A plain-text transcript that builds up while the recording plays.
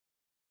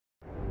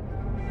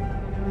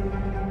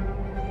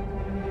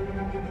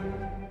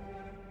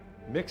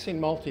Mixing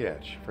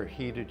multi-etch for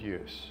heated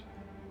use.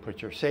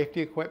 Put your safety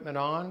equipment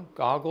on,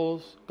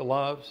 goggles,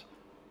 gloves,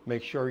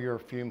 make sure your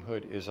fume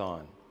hood is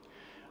on.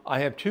 I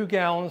have 2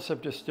 gallons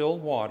of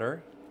distilled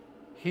water,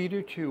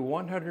 heated to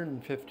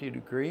 150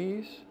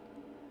 degrees,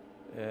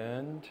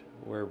 and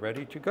we're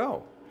ready to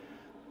go.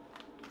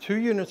 2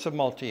 units of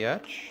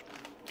multi-etch.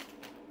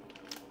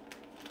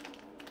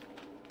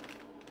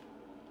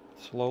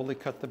 Slowly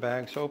cut the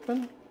bags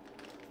open.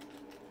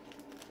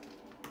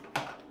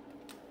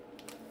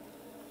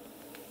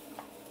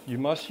 You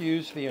must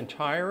use the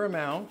entire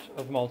amount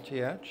of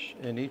multi-etch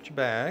in each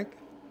bag.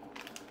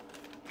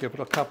 Give it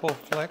a couple of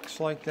flicks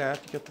like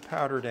that to get the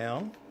powder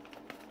down.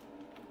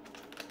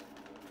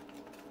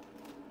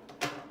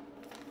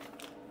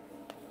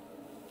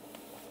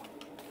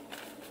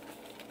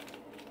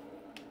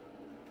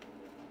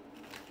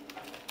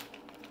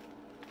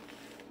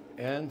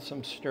 And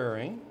some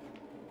stirring.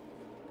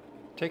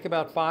 Take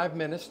about 5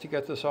 minutes to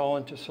get this all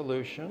into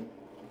solution.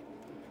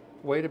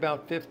 Wait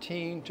about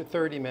 15 to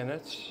 30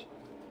 minutes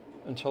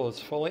until it's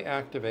fully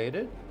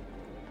activated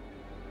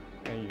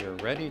and you're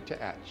ready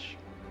to etch.